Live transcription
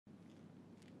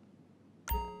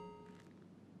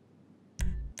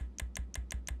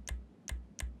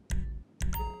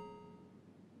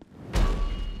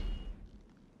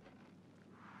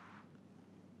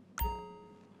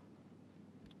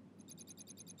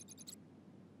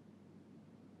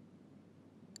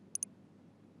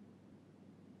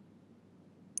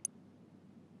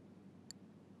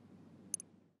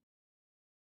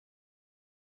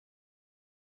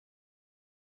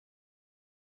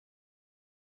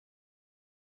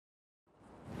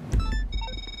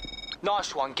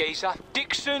Nice one, geezer.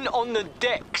 Dixon on the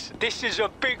decks. This is a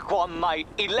big one, mate.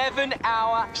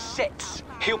 11-hour sets.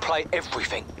 He'll play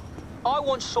everything. I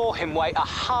once saw him wait a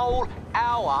whole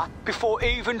hour before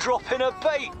even dropping a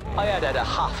beat. I had a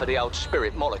huff of the old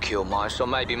spirit molecule, mate, so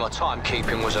maybe my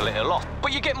timekeeping was a little off.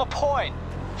 But you get my point.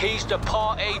 He's the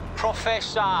party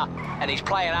professor, and he's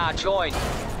playing our joint.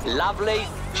 Lovely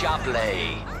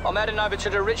jubbly. I'm heading over to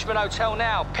the Richman Hotel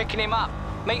now, picking him up.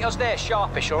 Meet us there,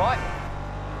 sharpish, all right?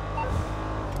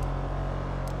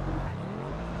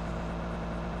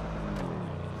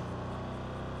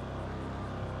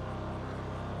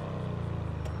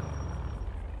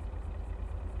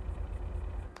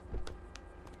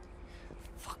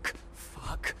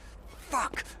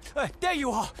 Fuck! There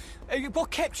you are!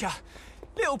 What kept you?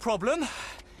 Little problem.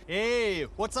 Hey,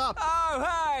 what's up? Oh,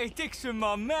 hey, Dixon,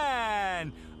 my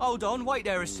man! Hold on, wait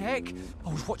there a sec.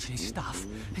 I was watching his stuff,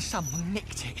 and someone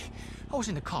nicked it. I was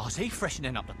in the car seat,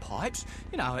 freshening up the pipes.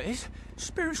 You know how it is.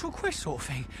 Spiritual quest sort of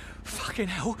thing. Fucking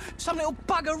hell, some little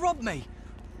bugger robbed me.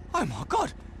 Oh, my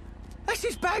God! That's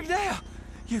his bag there!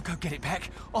 You go get it back.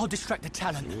 I'll distract the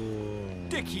talent.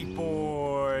 Dickie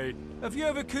boy, have you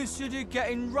ever considered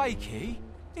getting Reiki?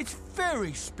 It's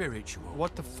very spiritual.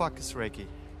 What the fuck is Reiki?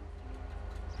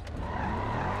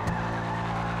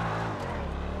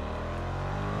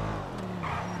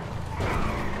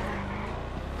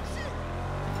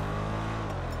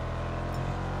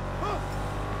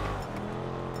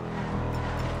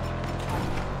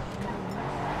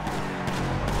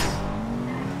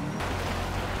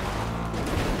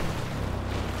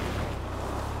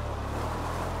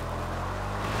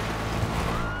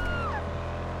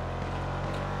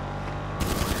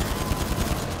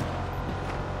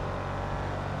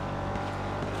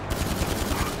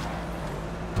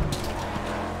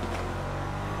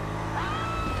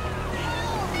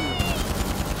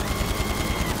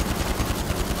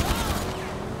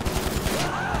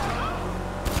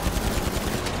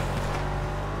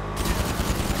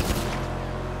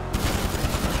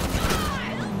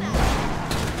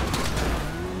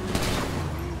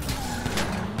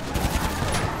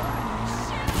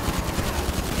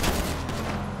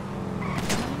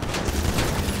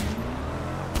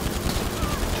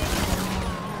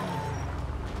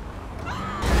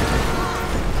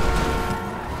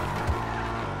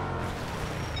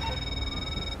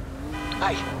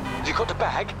 Hey, have you got the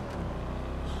bag?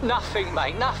 Nothing,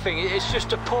 mate, nothing. It's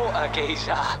just a porter,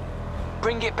 geezer.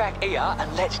 Bring it back here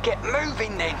and let's get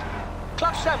moving then.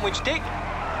 Club sandwich, Dick.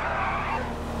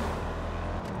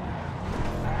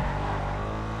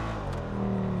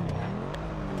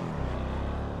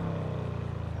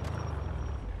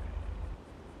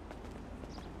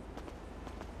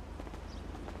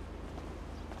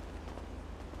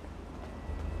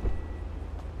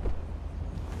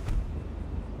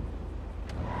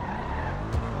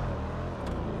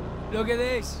 Look at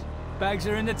this. Bags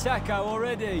are in the taco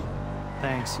already.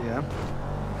 Thanks, yeah.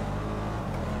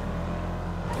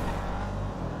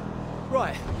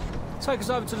 Right. Take us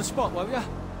over to the spot, won't you?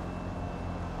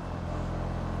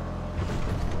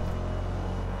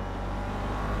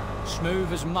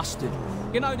 Smooth as mustard.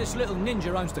 You know this little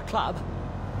ninja owns the club?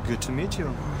 Good to meet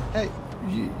you. Hey,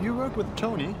 you work with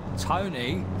Tony?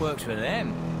 Tony works for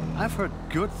them. I've heard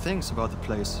good things about the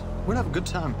place. We'll have a good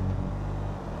time.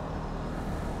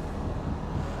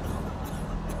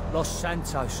 Los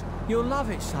Santos. You'll love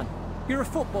it, son. You're a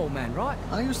football man, right?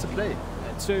 I used to play.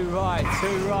 Too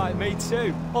right. Me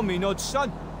too. On me nod,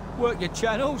 son. Work your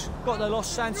channels. Got the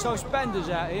Los Santos banders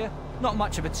out here. Not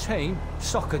much of a team.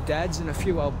 Soccer dads and a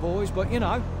few old boys, but you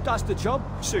know, does the job.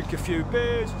 Sink a few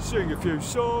beers, sing a few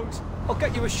songs. I'll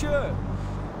get you a shirt.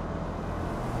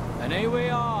 And here we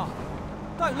are.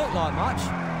 Don't look like much,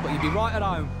 but you'll be right at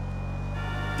home.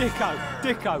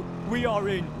 Dicko, we are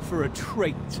in for a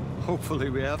treat. Hopefully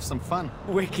we have some fun.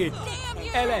 Wicked.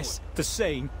 LS, the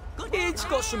scene. It's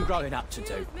got some growing up to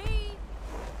do.